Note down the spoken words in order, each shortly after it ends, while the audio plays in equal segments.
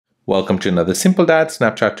Welcome to another Simple Dad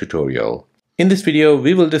Snapchat tutorial. In this video,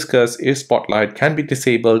 we will discuss if Spotlight can be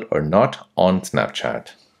disabled or not on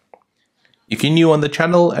Snapchat. If you're new on the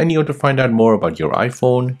channel and you want to find out more about your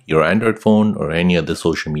iPhone, your Android phone, or any other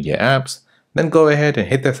social media apps, then go ahead and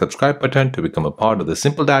hit that subscribe button to become a part of the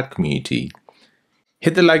Simple Dad community.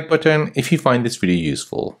 Hit the like button if you find this video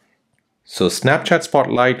useful. So Snapchat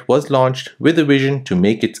Spotlight was launched with a vision to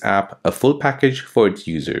make its app a full package for its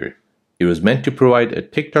user. It was meant to provide a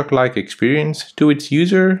TikTok-like experience to its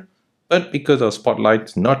user, but because of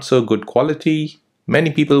Spotlight's not so good quality,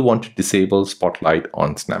 many people want to disable Spotlight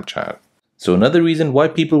on Snapchat. So another reason why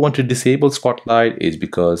people want to disable Spotlight is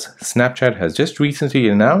because Snapchat has just recently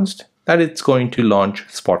announced that it's going to launch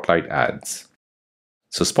Spotlight ads.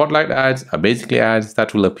 So Spotlight ads are basically ads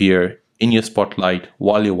that will appear in your Spotlight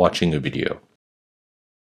while you're watching a video.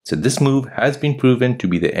 So this move has been proven to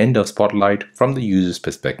be the end of Spotlight from the user's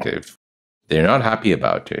perspective. They're not happy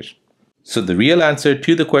about it. So the real answer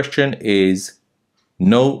to the question is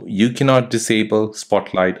no, you cannot disable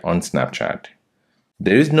Spotlight on Snapchat.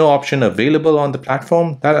 There is no option available on the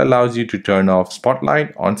platform that allows you to turn off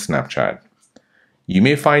Spotlight on Snapchat. You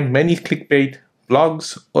may find many clickbait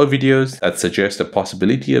blogs or videos that suggest a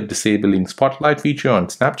possibility of disabling Spotlight feature on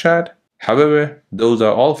Snapchat. However, those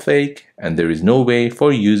are all fake and there is no way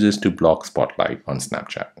for users to block Spotlight on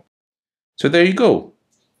Snapchat. So there you go.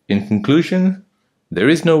 In conclusion, there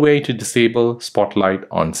is no way to disable Spotlight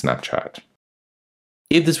on Snapchat.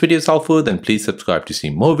 If this video is helpful, then please subscribe to see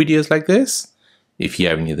more videos like this. If you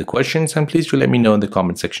have any other questions, then please do let me know in the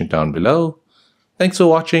comment section down below. Thanks for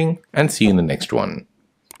watching and see you in the next one.